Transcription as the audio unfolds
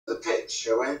pitch?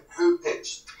 Who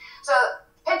pitched? So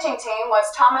the pitching team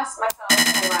was Thomas, myself,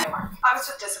 and Ryan Mark. I was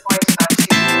just disappointed that two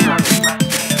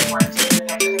weren't in the pitch.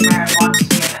 I think Ryan wanted to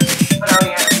be in it, but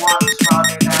only as want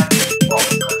rather than what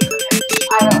was good for the pitch.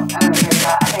 I don't agree with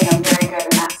that. I think I'm very good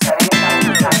in that setting. That's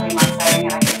exactly my setting,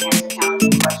 and I can answer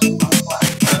challenging questions on the fly.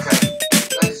 Okay,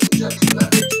 ladies and gentlemen,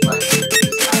 let me explain to you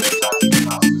this advertising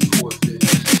task has always been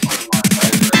one of my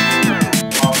favourites.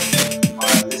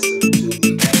 I listen to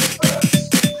the experts.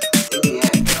 In the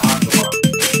end, I'm the one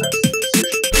who makes the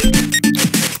decision.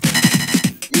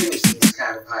 Unison's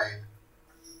campaign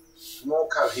is more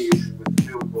cohesion with the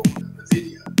billboard and the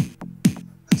video.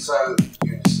 And so,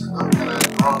 Unison, I'm going to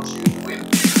grant you the win.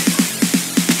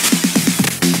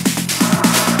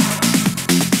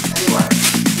 Anyway,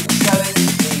 selling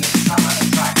the summer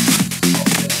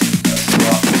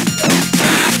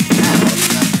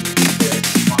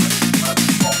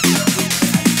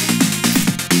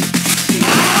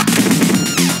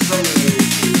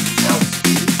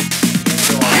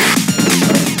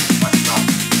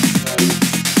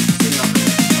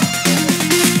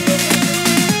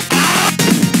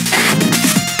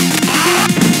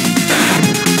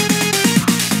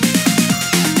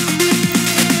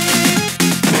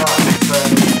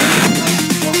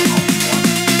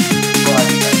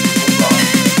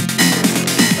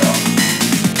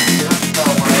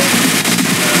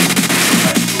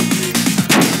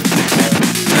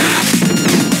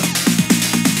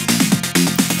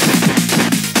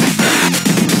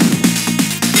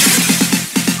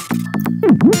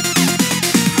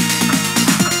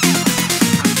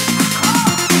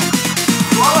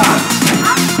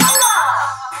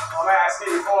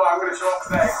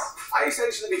I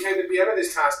essentially became the BM of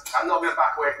this task. I'm not going to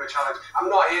back away from a challenge. I'm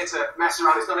not here to mess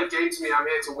around. It's not a game to me. I'm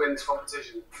here to win this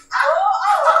competition.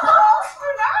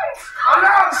 I know,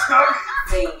 I'm stuck.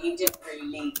 You didn't really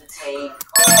lead the team.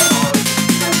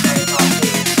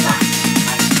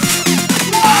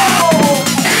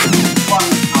 one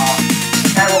part,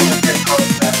 everyone was good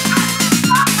concept.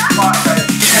 Like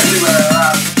everywhere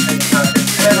around,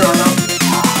 everyone loves it.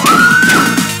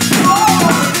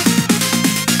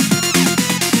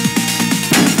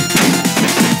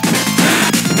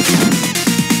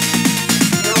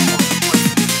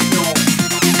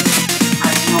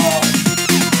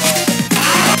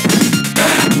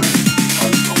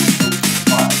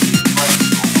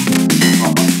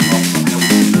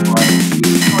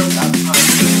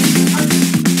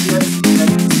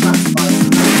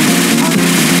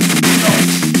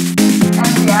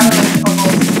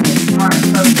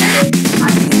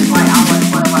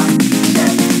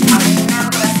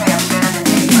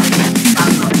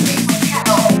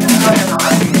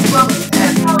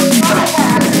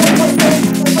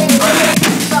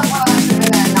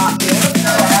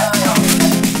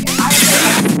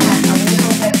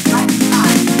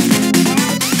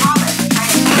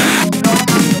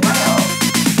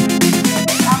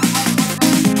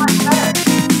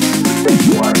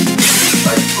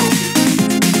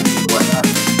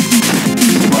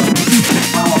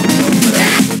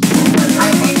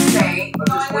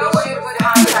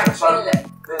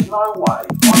 There's no way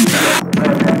one of the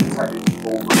very technical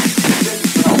performance is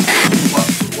not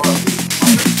what's the work.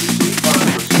 I think you sort of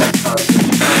respect those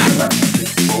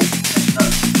technical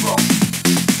and wrong.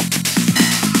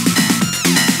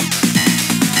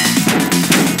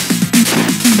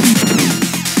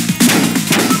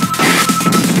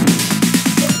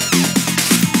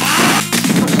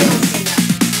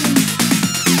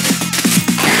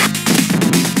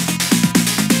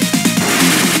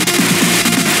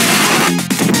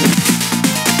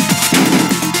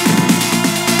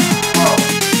 Well,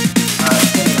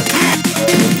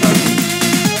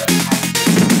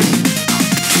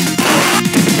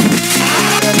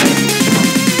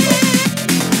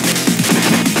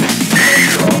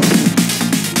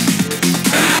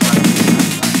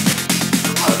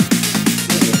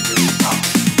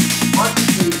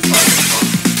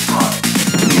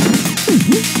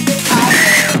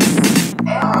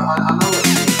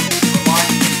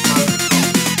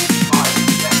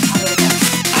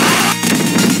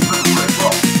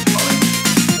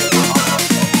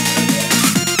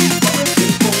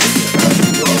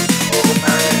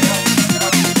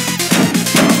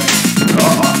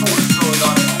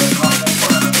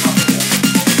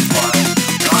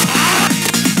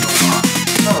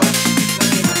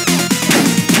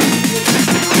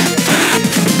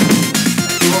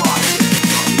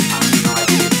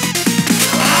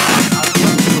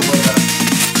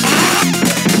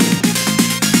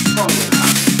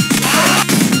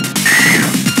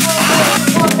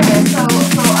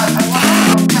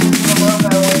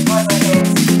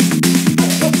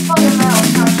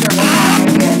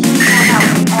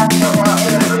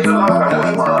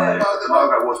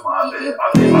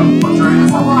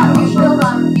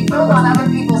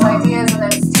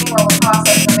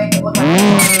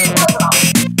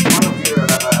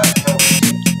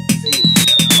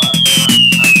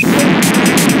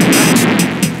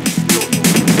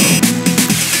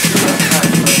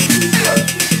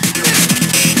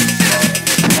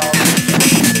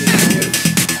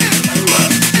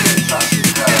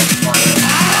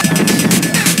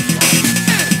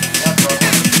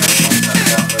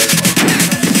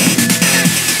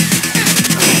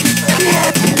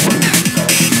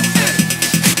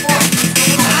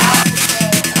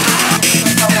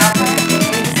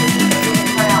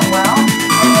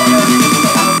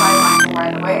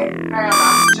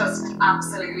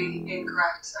 factually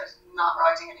incorrect. I'm not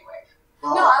writing anyway.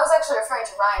 Well, No, I was actually referring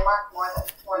to Ryan Mark more than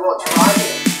what, to him.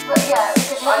 writing? But yeah,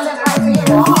 because you I didn't didn't write think for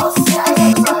you your lost. boss. Yeah, I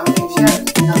think so.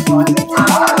 That's what I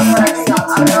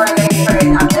think.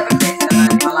 I've never created an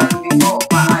anime like before,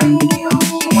 but he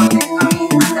wanted,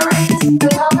 and direct. To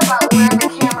talk about where the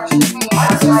camera should be. I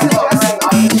was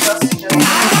just suggesting.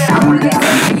 I'm going to get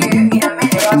to you in a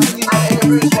minute. I think you did it in a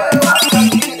rude way.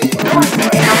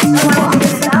 No, I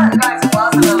understand, guys. It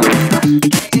was a little discussion. We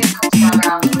did come together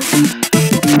afterwards.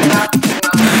 Without thinking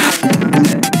about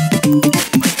it.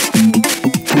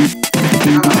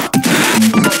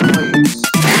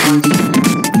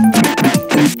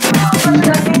 But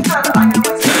I think that I know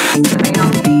it's silly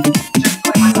on me just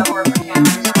putting myself over for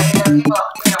cameras. And I think there are people,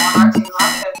 on our team who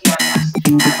have said yes,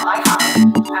 and I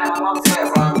haven't. And I'm obviously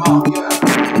Yeah, Ryan Mark, you have.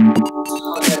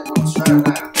 Oh, yeah, come straight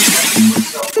now. Put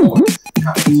yourself forward a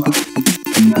couple of times.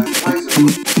 Ways of putting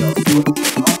yourself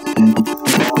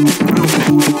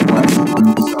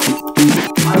forward.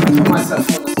 I would put myself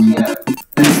forward as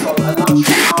based on a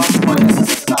luxury house, my business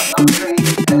is about luxury,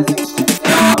 anything to do with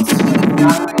the arts, to do with the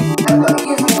gallery.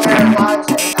 Using your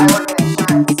logic, I work in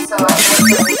insurance, so I work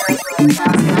in insurance really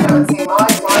fast, and I don't see why.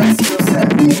 My skill set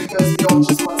even goes beyond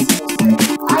just one single thing.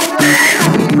 I know.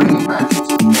 We bring it back to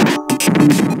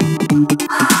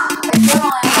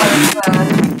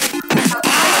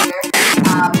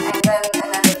And then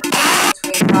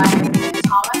between Ryan and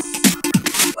Thomas,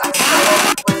 I struggle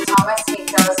with Thomas. He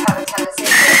does have a tendency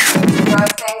to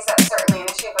drive things. That's certainly an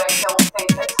issue, but I don't think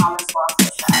that Thomas lost his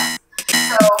staff.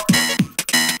 So,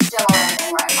 Dylan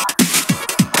and Ryan Mark.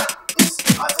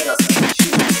 I think that's a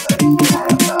huge mistake.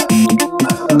 I feel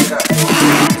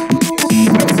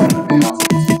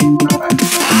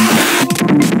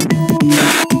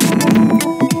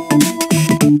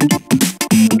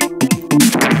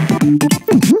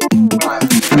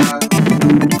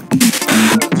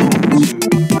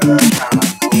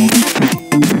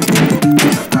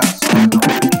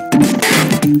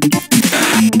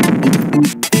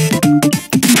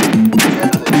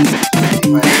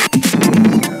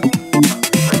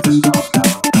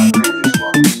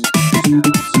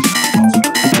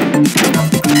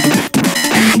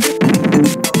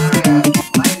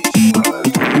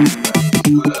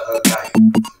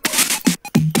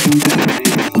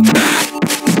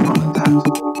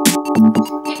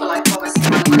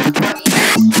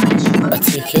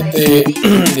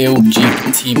like the old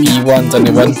GTB ones and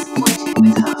the one.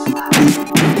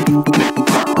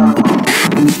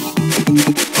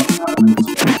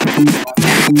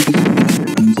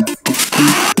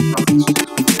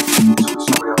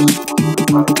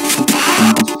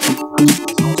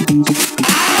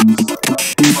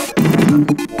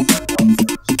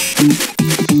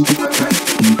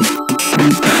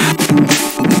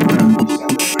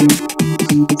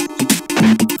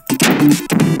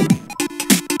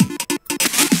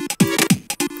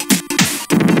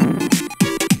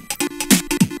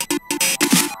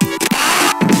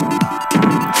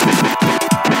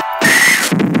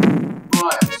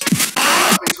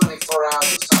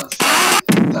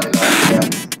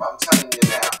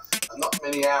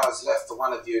 hours left for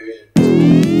one of you.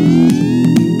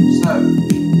 So,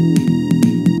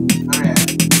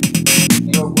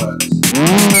 Marianne, your words.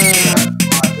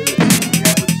 My ability to be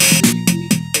able to see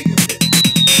the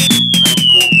bigger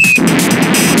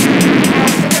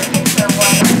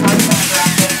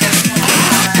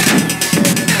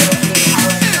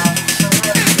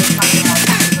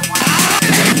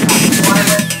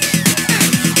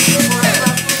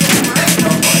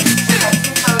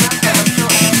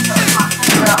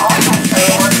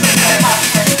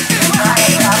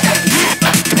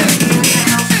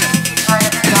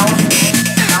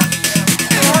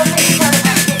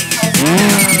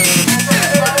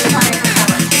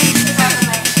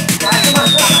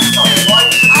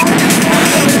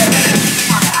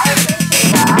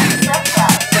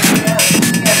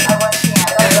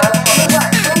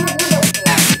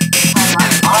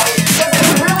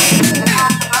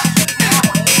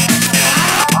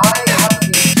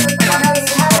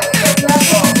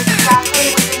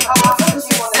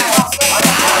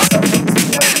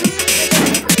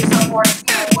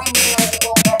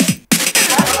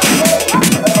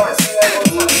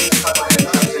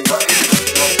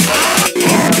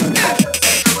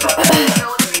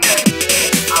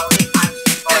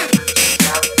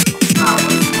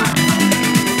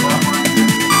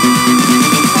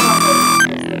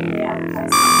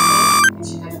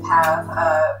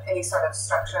sort of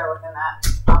structure within that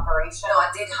operation? No, I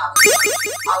did have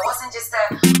it. I wasn't just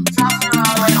there fluffing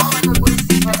around like, oh my god, what is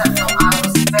this? What's that? No, I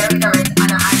was very direct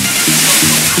and I actually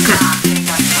did not think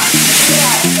that's right.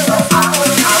 Yeah, so I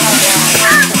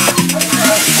was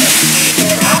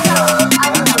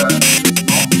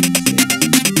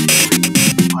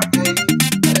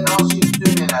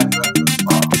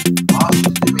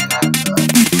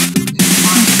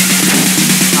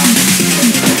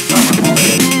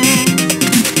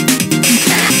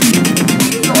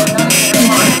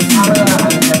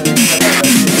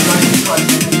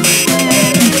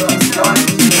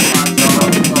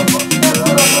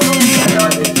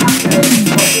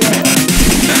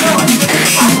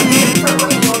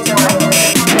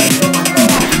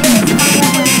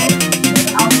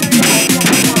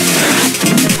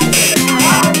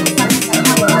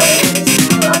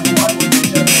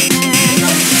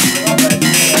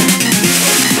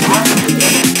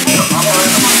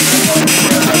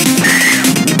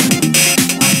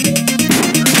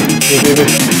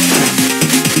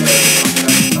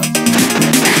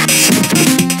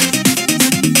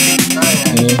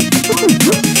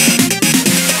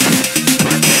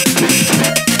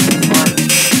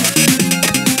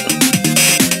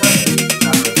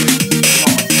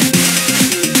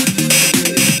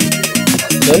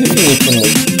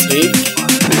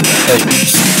like,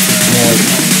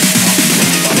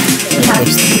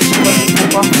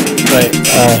 right,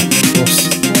 of course.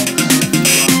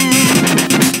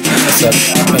 That's it.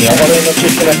 Any other energy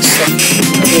correct stuff?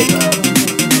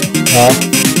 Huh?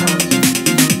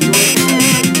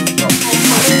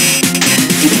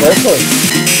 Properly?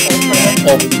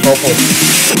 Oh, properly.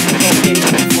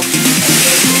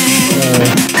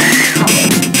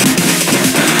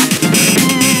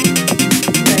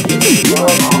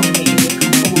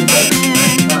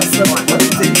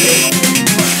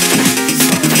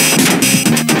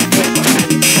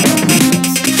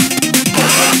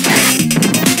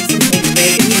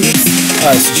 So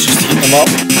it's just heat them up.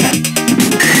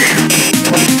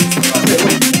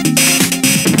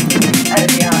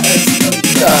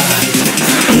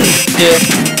 Yeah.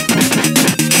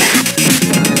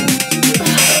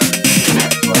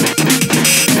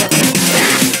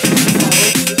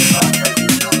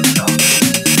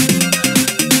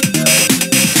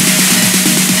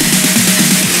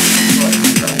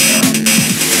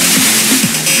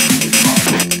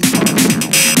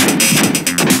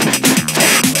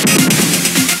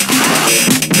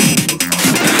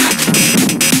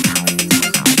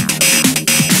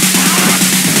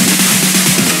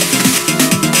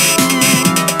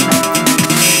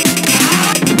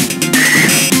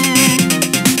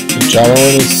 Java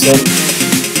when it's sent.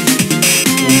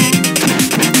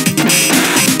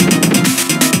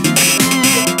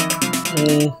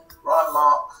 Right,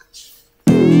 Mark.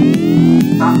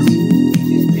 That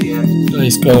is PM.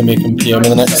 He's going to make him PM in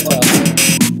the next task.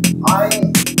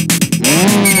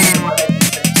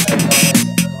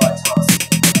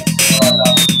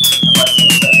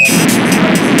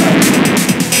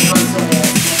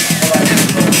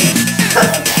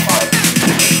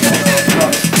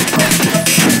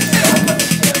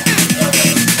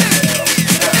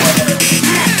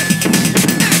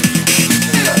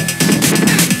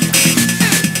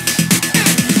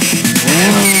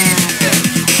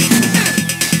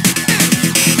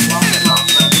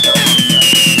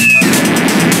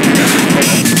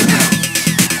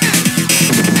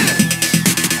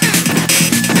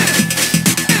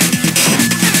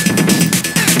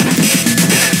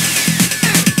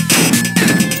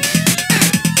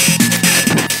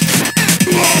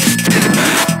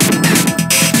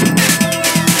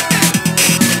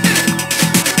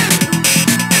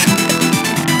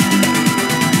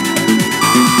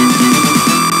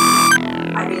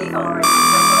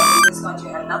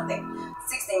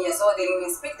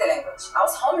 I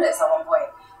was homeless at one point,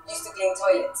 used to clean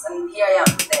toilets, and here I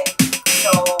am today.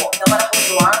 So no matter who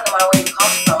you are, no matter where you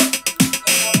come from, you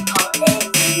can become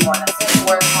anything you want as long as you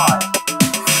work hard.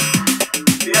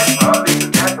 Yes, I think the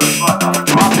ghetto is like I'm a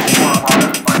gospel one of my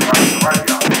friends on the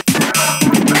radio.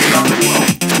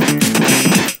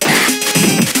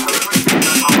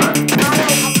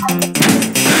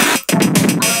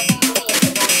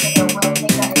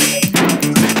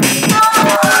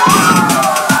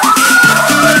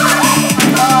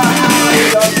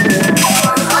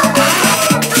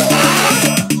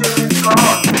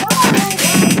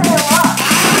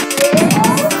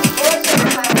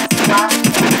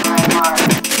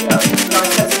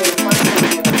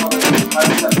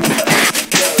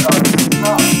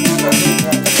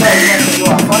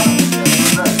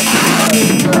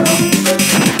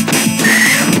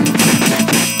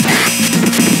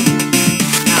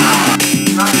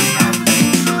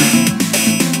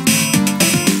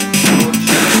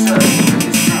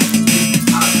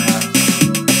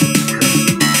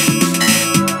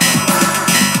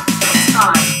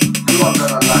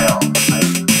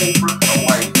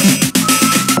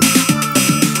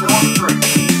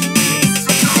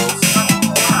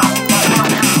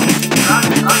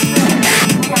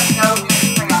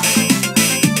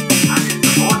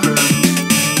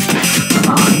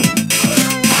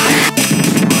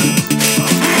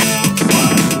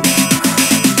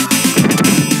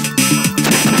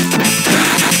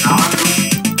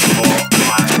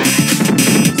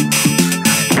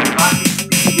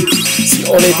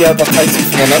 Already advertising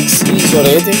for the next series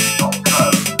already.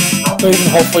 Not even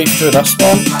halfway through this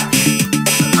one.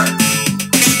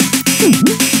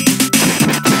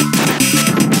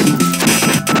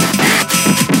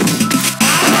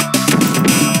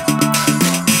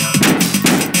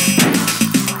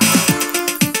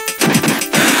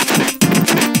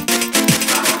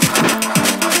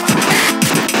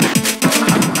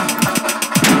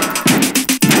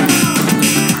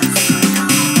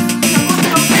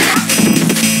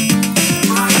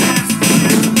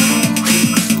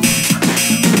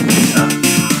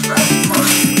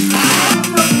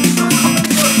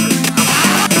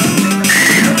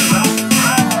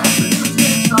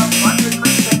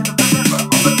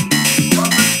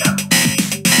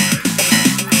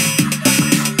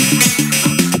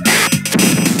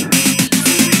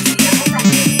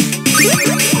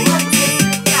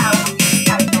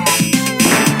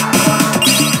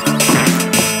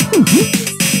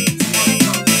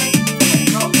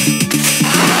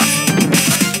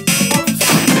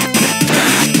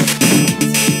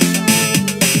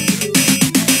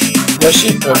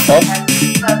 before.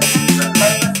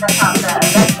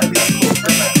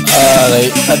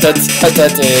 Right, I did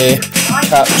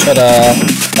capture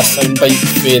a soundbite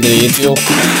for the radio.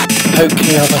 How can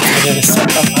you have a terrorist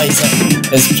sympathiser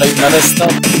as Prime Minister?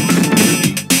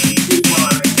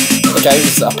 The guy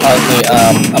was apparently a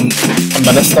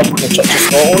minister in the Church of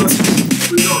Scotland.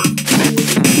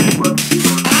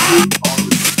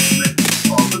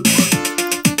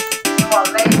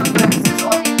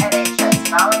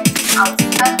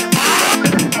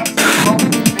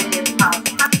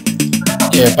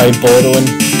 Yeah, by borrowing.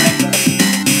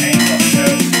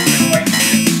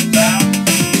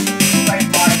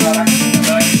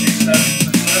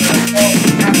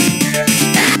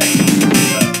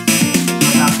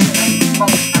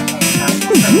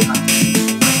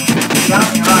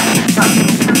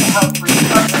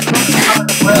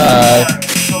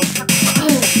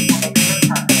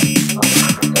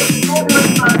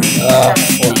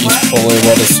 Thought he's probably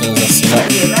what as soon as I seen it.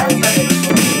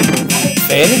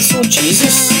 Venice, oh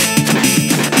Jesus.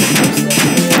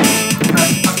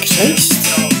 Christ.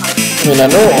 I mean, I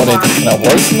know it already kind of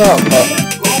was that, but...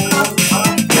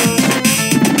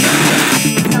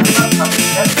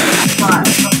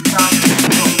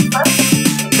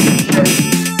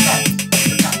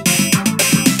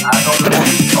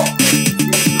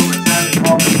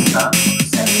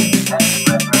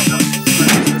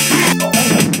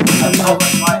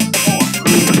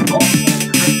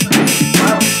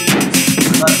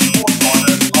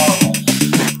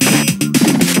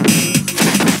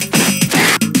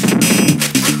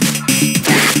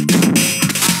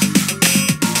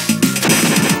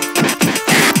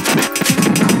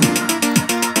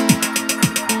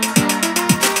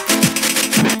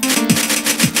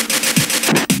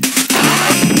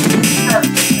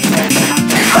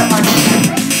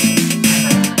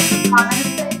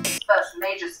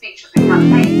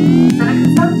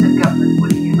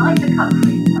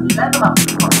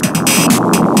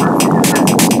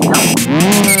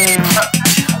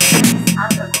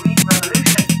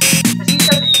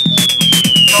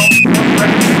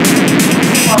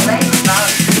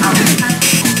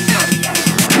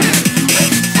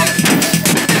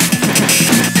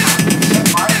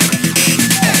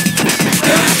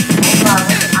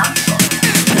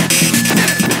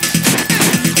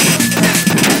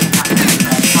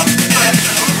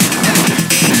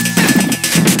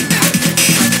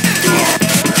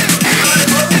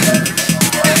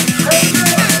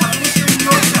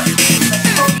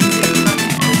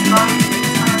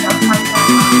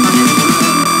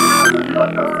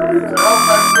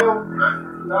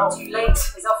 Too late.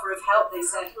 His offer of help, they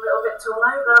said. A little bit too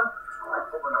late, though.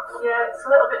 Yeah, it's a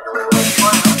little bit too late.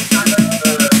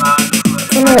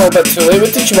 I'm a little bit too late.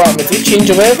 What did you want me to change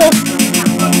your weather?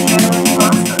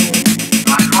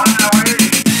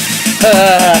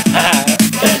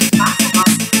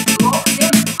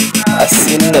 I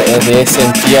seen that the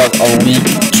SNP are league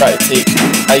try to take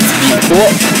ITV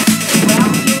court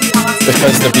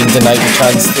because they've been denied the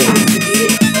chance to.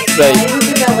 Right.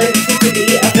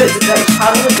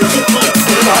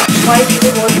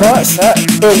 No, that's it.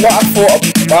 But what I thought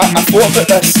about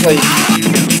this, like,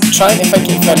 trying to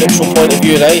think it from a neutral point of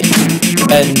view, right?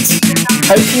 And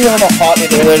how can you have a party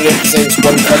that only represents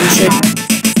one country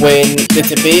when the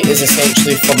debate is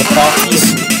essentially for the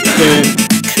parties who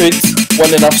could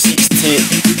win enough seats to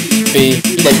be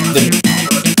like them,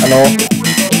 I know.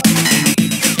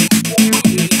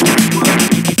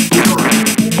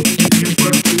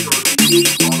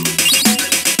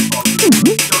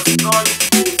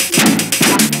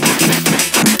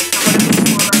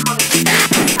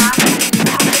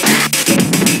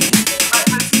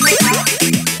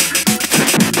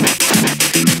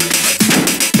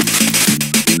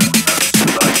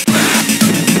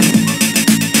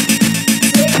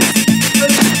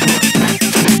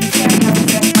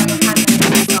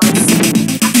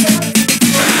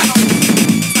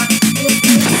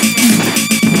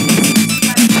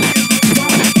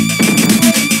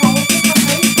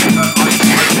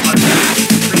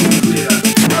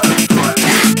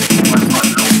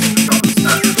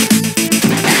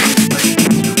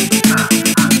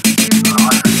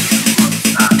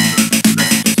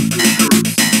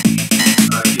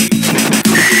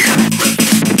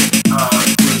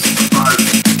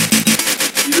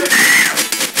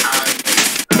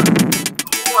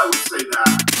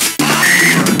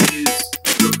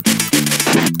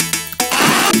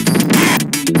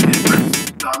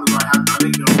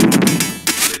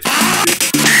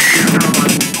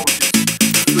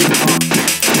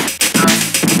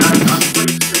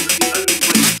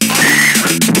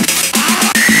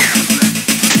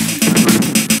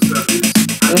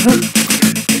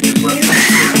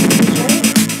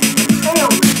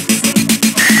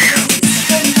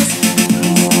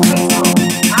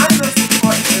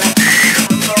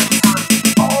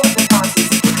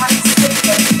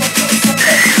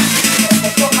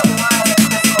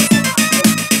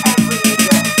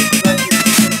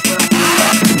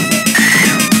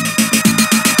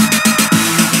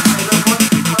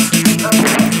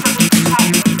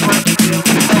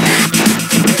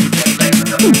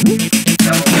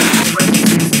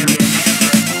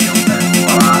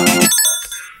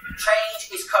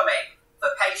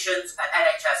 politicians and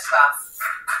NHS staff.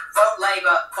 Vote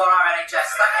Labour for our NHS.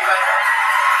 Thank you very much.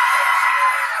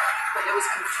 But there was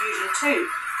confusion too.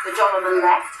 The John on the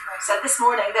left said this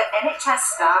morning that NHS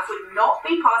staff would not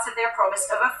be part of their promise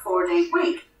of a 4-day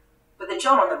week. But the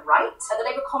John on the right? At the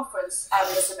Labour conference,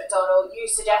 Mr McDonnell, you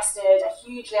suggested a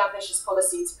hugely ambitious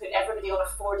policy to put everybody on a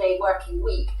 4-day working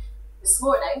week. This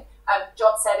morning,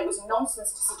 John said it was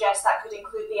nonsense to suggest that could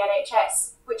include the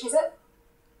NHS. Which is it?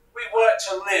 We work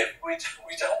to live, we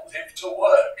don't live to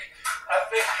work. I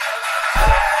think...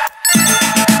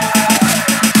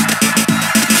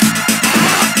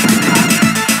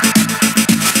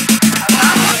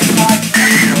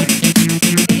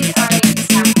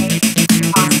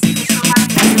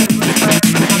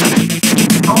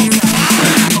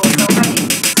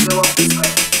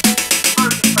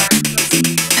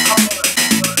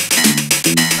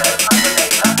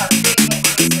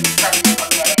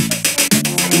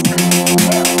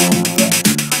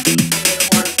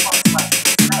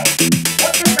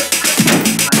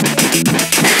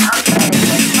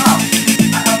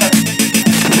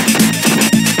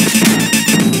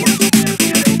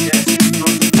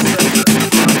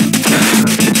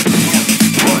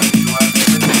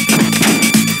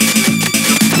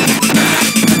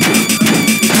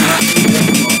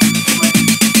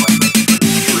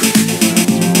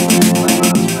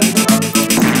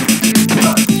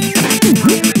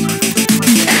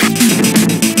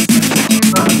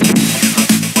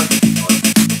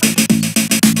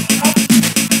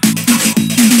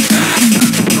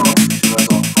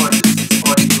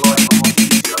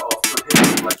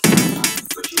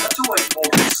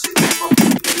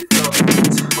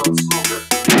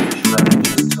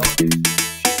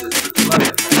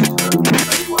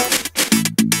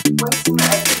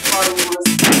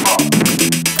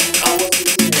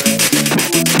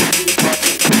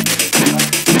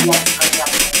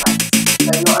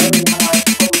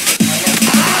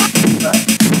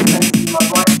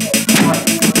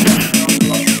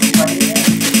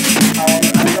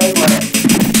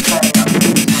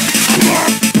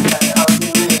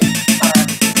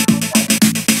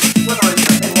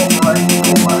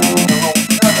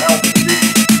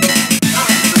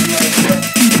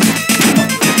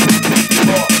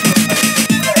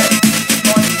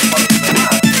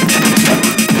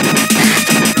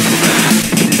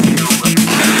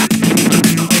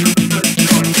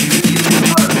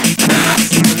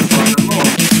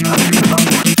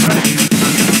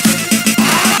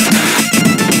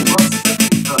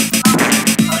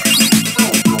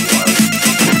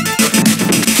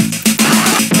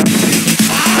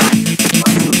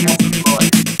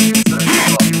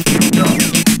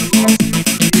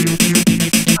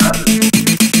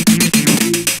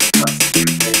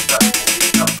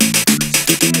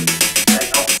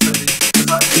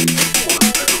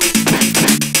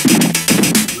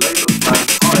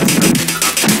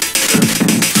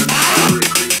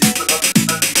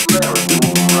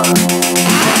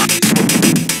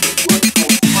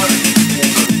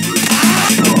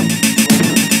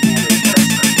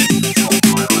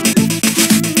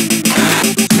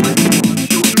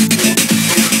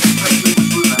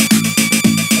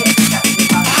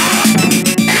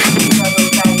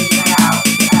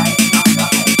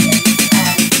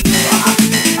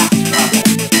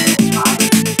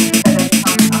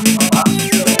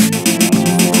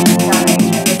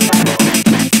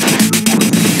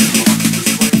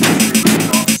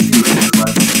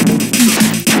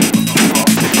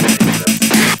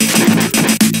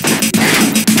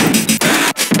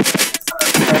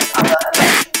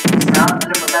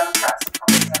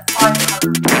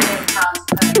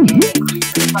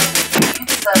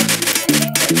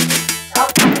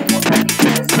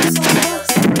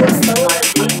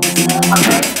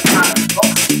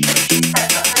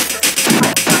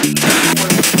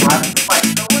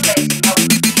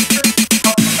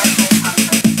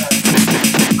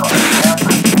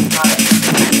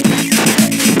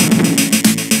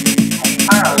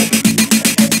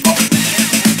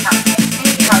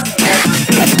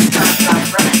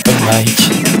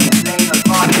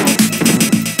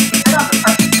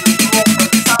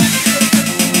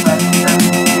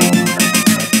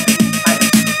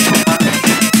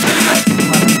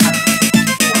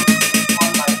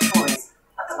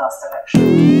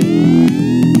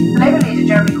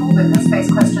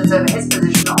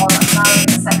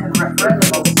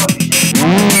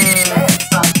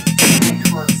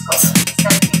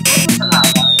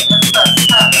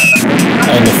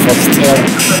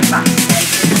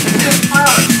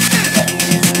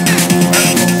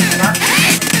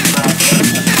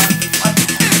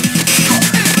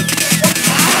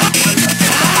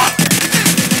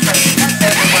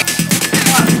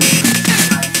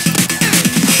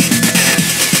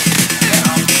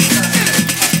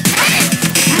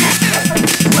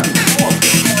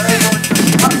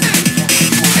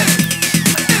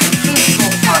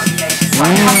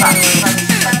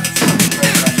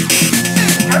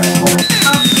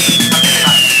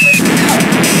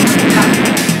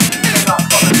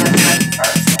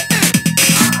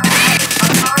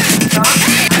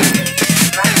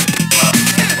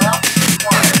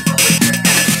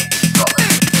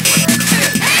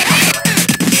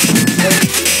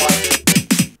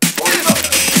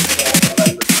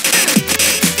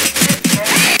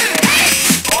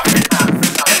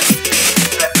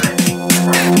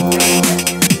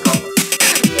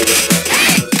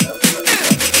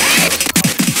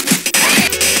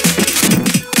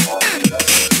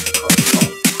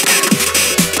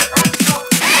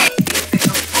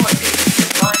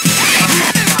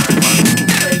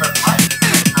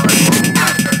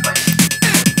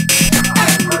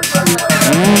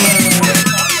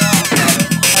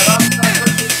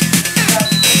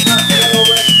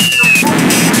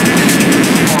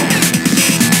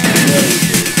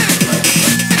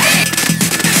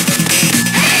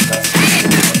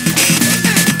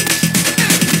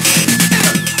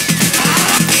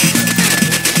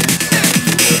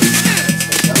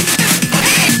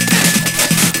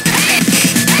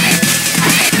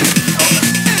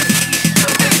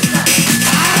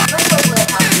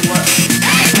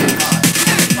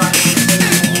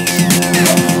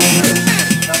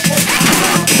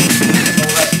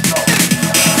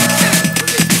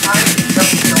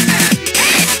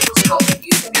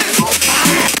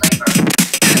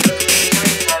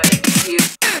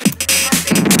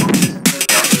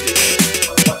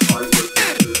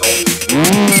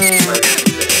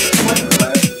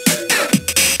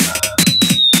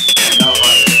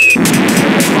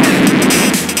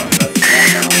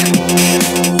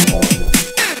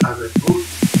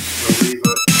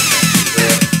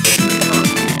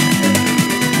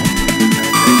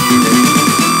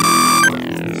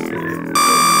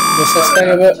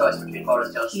 thing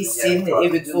about. He's saying that he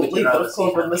would vote Labour if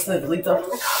Corbyn wasn't the leader.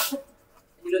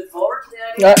 You look forward to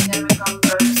the idea of Jeremy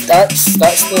Corbyn.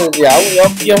 That's the reality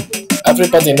up here.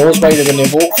 Everybody knows why they're going to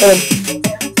vote for him.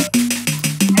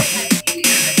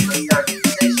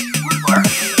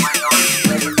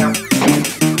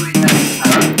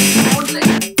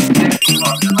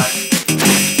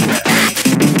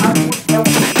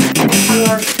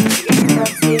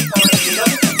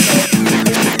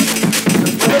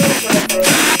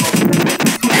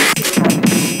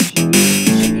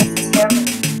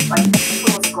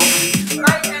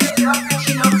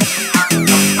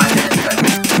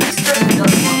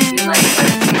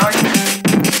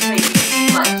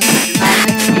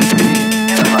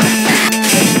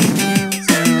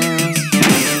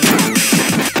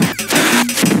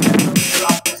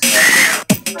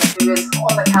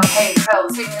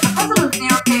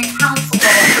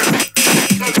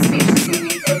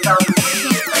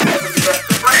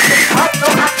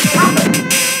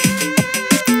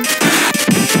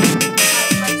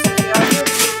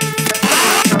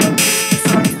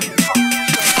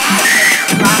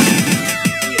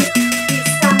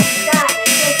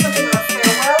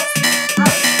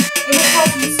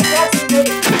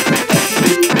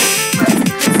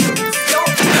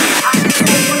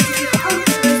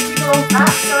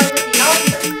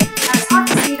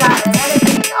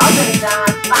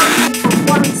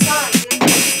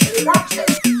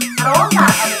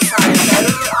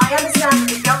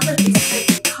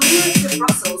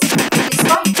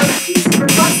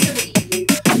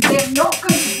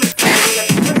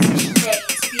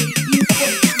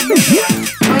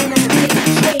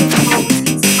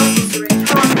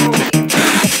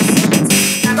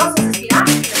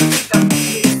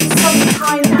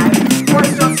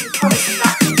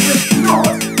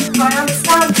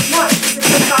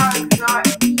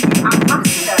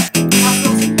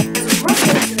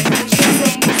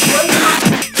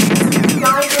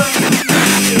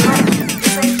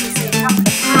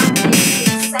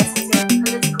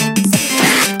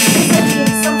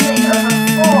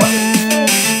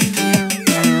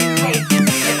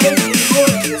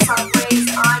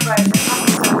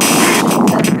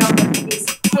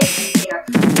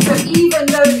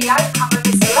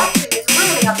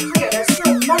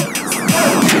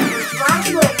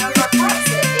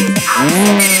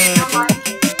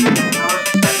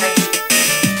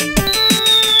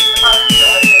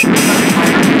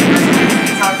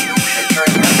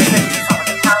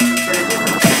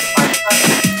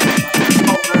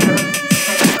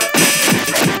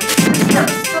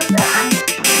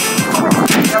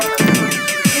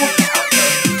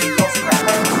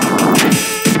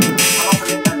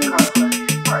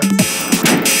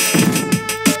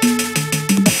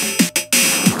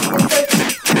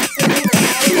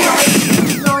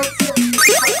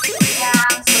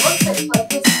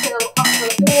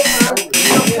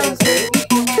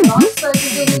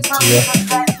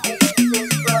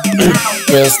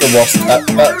 Where's the worst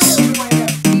bits?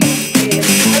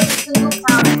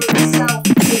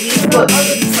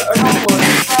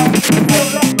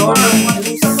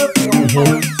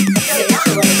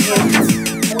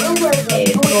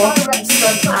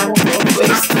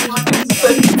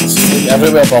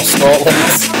 Everywhere but Scotland.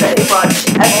 Pretty much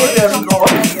everywhere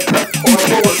north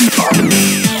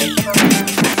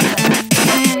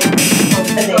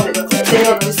and then they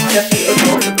are just defeated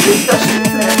all the blue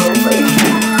dishes and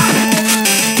everything.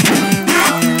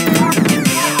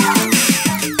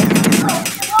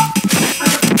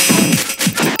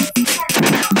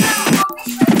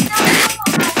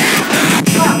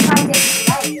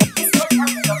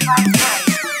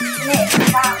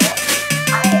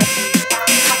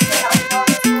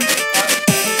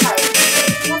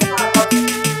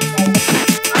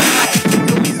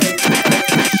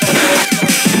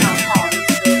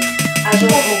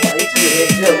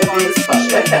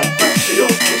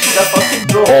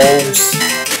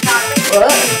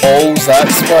 Balls,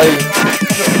 that's why.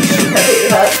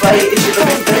 That's why it should have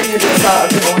been venue this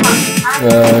Saturday morning.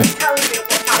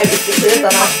 It was declared a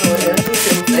national emergency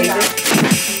on Friday.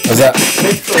 Was it?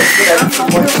 Red Cross were in from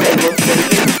one side on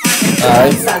Friday.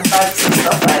 Aye. Sandbags and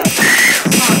stuff, aye.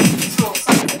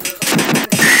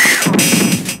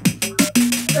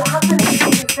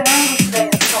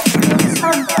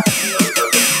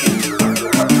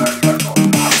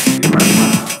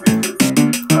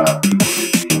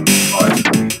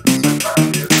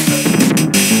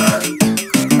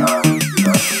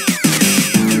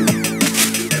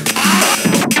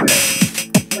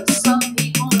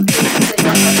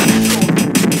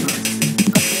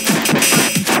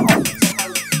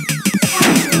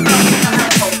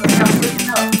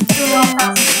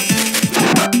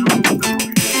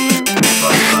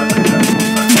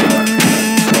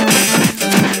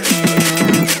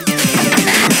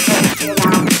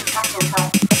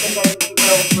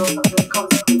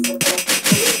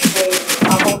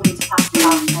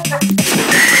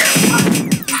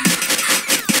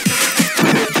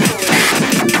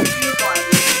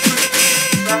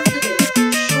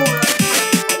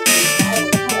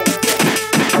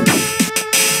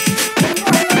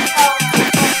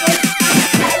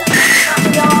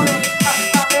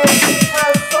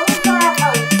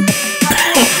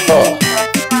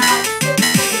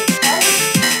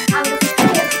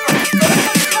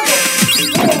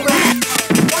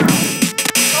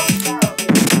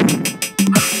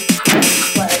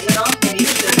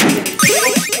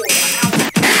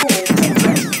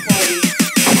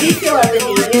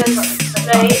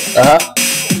 Like,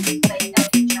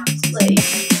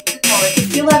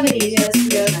 if you live in areas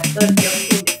where there's young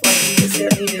people flooding in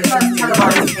certain areas, That's kind of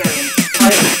our experience.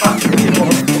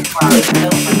 like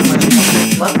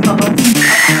buildings flood cover,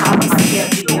 I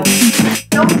can't be here.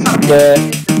 Yeah.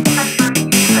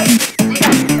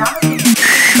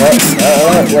 That's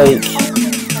like,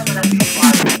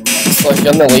 it's like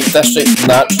in the Lake District,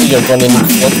 naturally you're going to need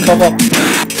flood cover.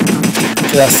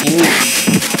 Because I seen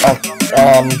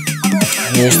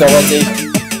news the other day,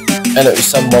 and it was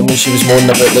some woman, she was moaning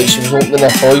about, like, she was opening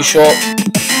a toy shop,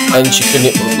 and she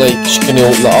couldn't open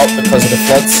it up because of the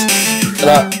floods and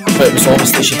that, but it was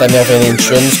obviously she didn't have any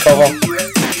insurance cover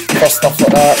for stuff like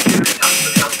that.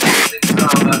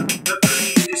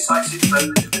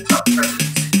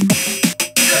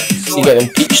 So you get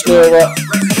impeached now or what?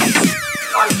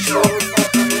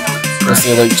 Because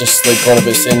they like just like going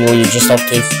about saying, you know, you just have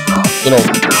to, you know,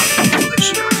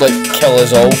 like kill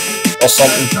us all or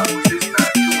something.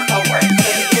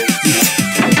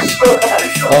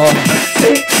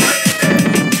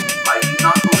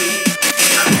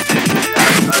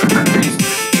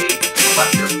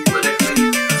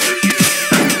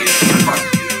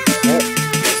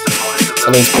 It's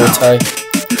a nice bow tie.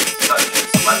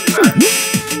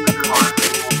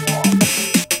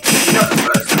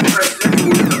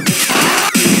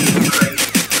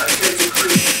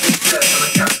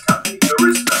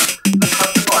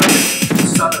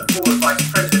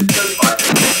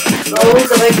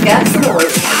 Those are like gas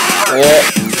noise. Yeah.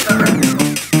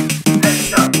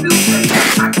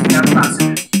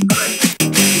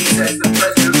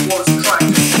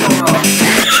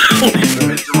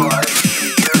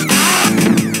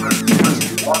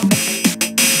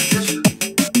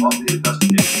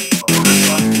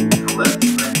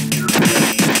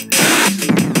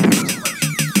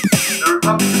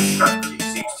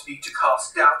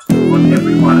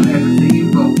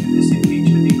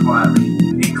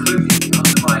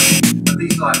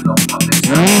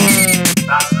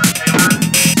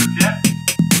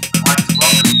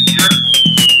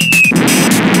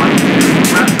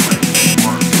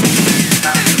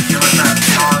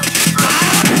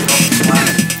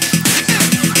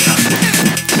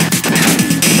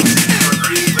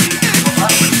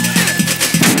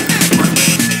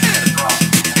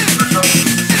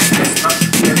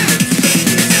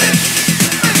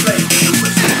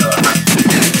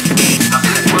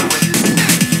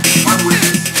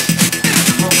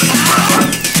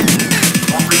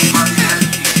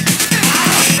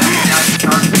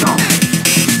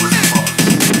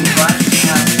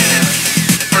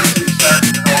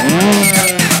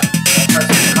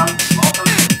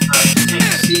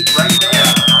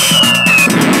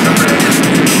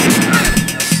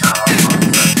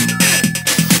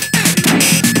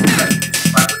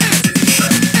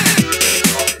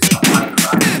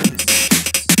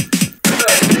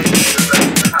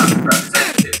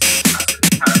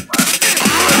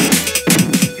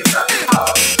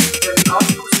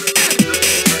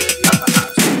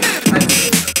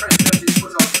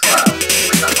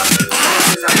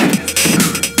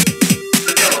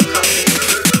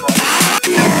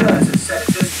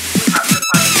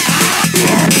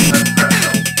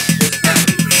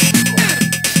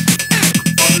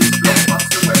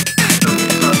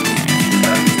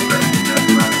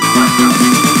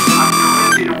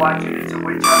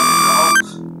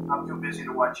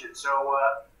 So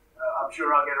I'm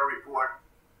sure I'll get a report.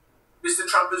 Mr.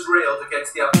 Trump has railed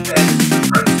against the unfairness of the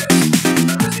process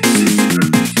and has insisted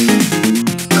repeatedly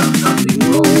that nothing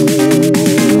wrong.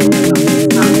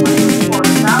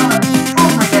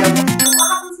 What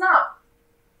happens now?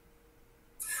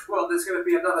 Well, there's going to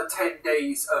be another 10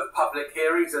 days of public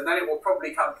hearings, and then it will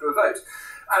probably come to a vote.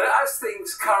 And as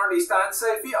things currently stand,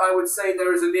 Sophie, I would say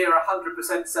there is a near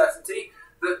 100% certainty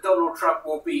that Donald Trump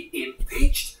will be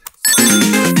impeached. This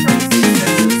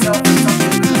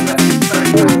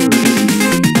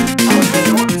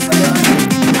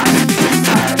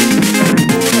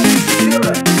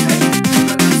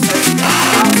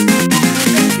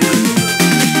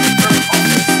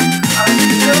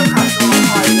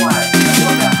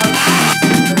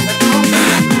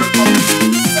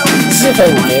is the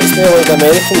thing that gets me, like the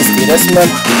Americans do this, man.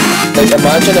 Like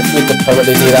imagine if we had the power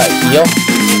to do that here.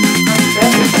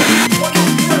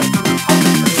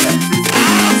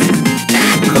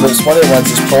 And it's one of the ones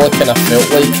that's probably kind of felt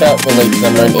like it with like the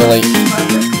amount of like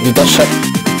leadership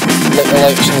like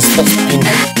elections there's been.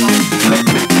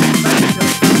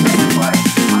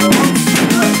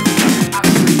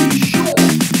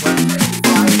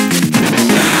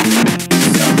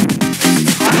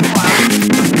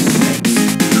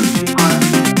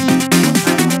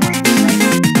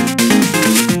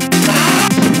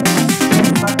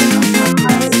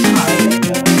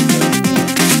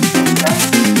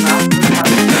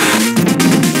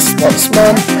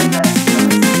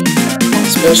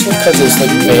 especially because it's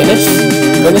like Venice.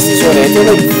 Venice is already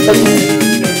like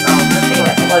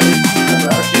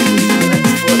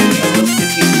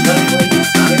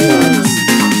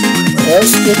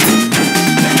that's good.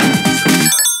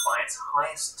 By its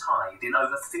highest tide in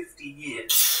over 50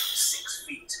 years, 6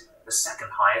 feet, the second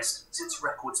highest since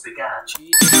records began.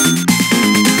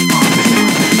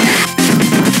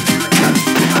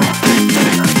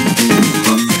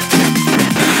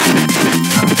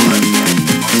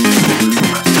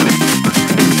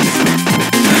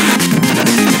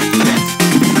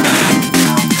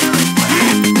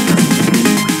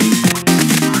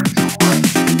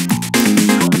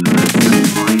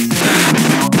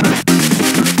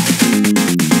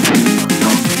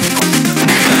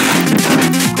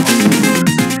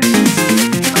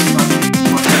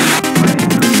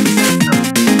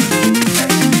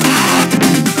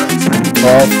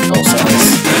 No size.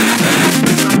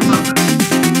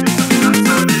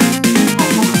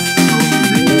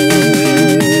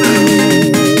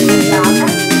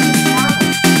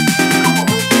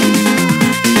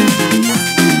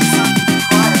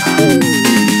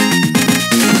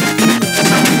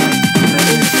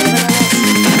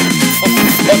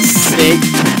 Let's see.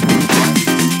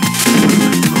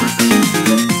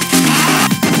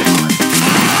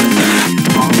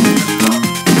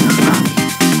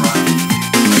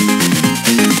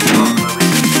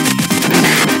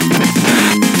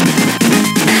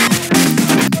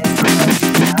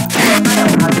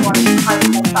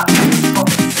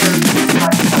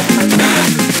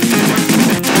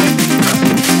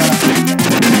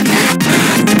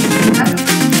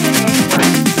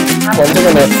 Wonder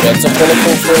when our kids are gonna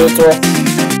come through the door.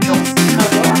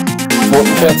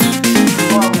 Voting kids.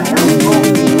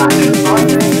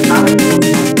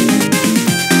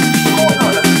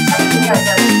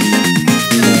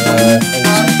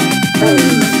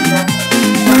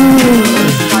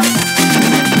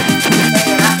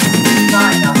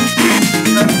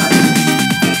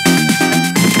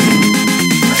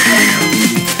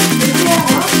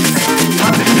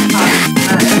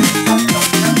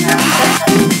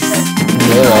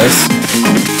 Really nice.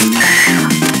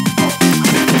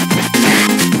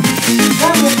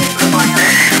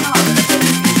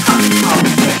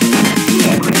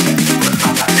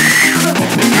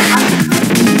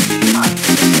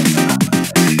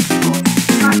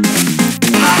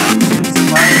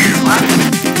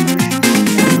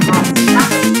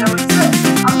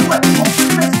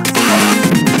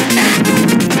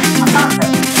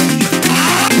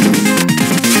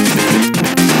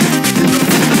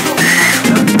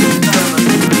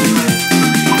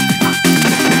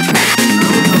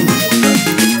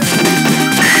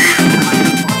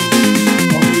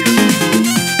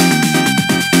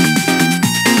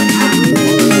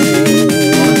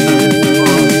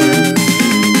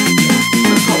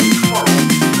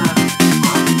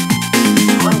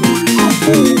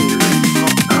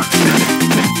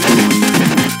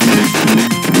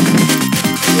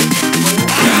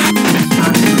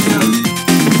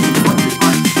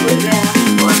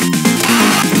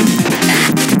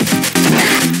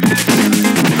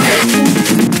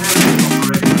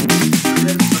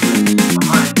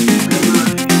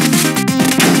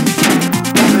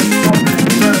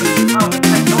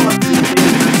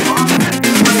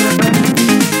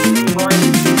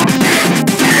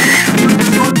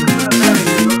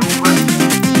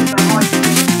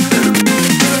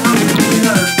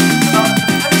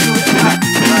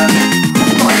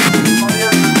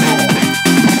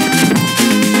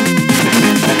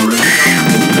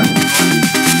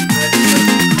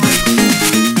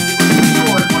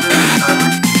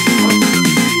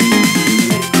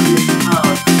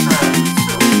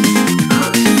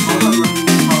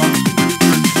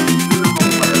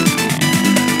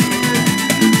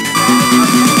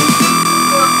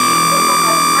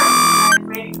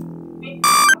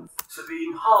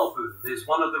 Is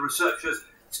one of the researchers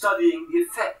studying the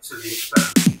effects of the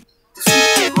experiment to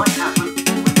see what might happen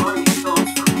when mining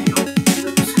starts for real in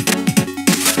the Pacific.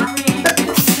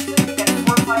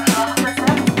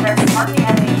 There's hardly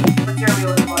any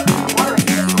material in water. Water is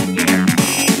crystal clear.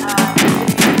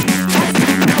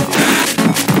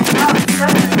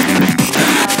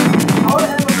 All the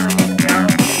animals are in the air.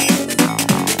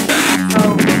 So,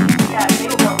 yeah, they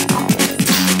will go.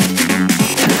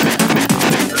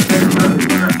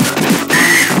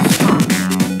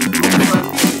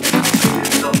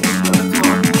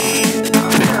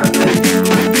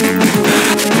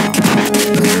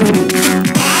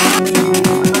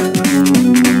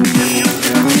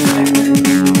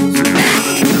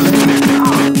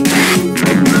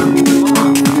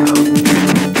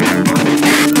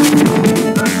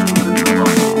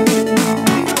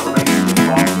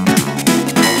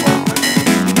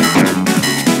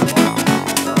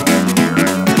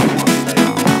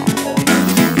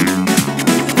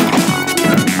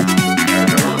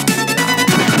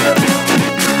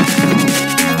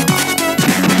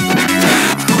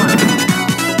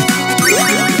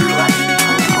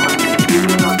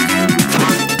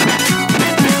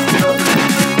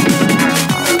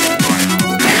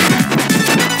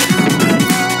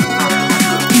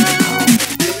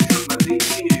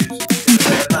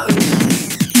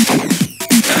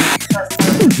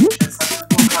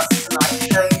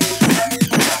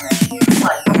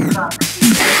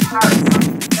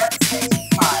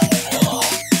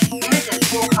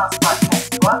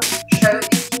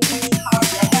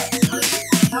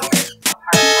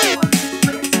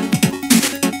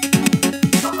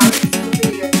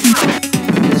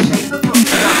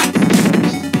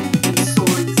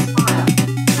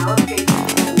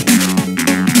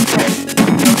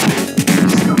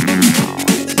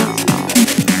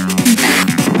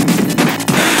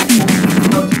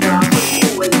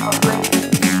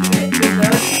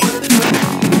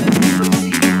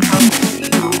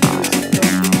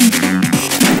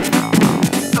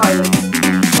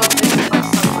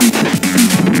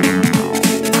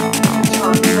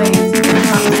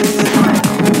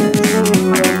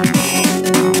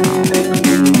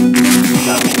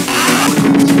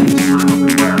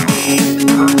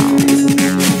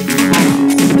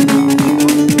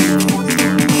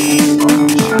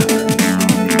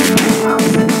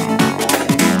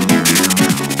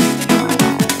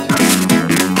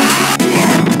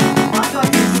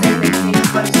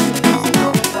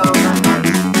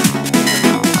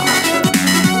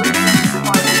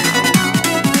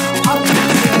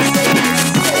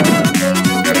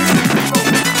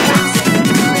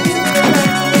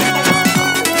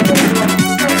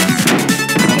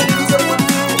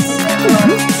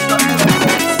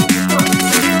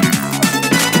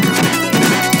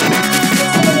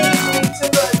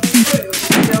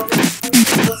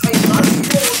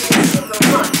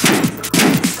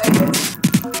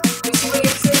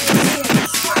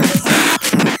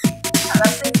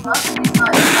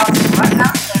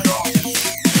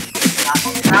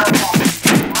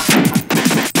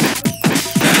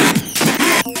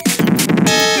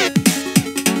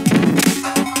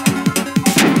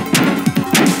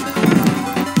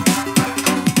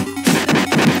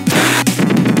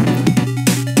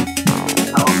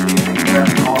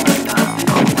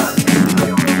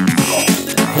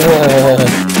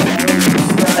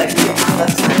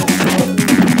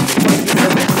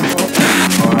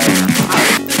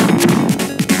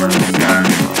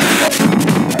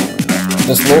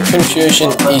 there's no confusion.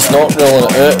 He's not ruling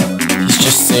it out. He's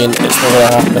just saying it's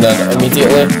not going to happen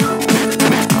immediately.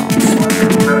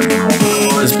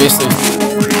 He's basically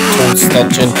told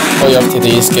Sturgeon, all you have to do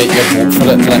is get your vote for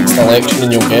it in the next election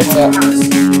and you'll get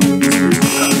it.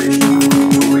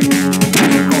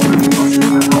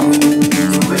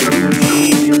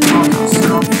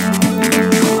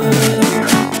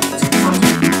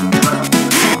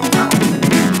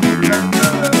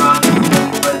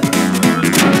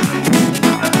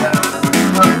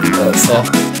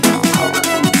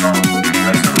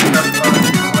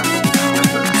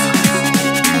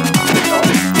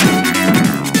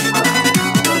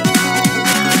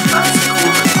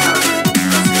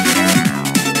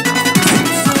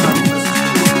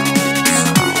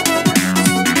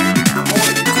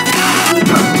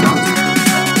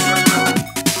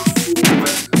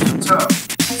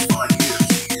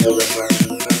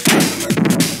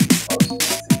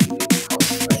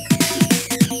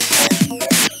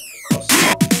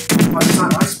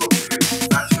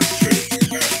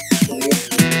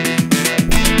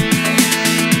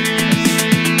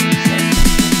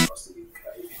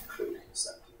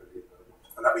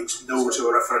 No to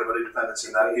a referendum on independence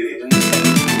in that period.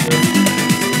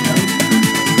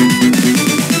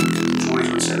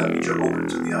 Tories would say that means you're open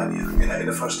to the idea in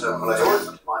the first term.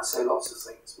 Tories might say lots of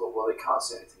things, but what they can't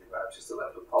say anything about is the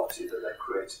level of poverty that they're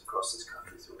creating across this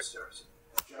country through austerity.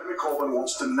 Jeremy Corbyn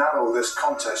wants to narrow this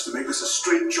contest to make this a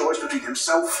straight choice between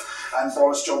himself and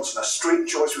Boris Johnson, a straight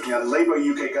choice between a Labour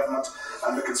UK government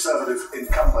and the Conservative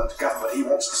incumbent government. He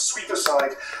wants to sweep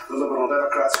aside the Liberal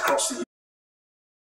Democrats across the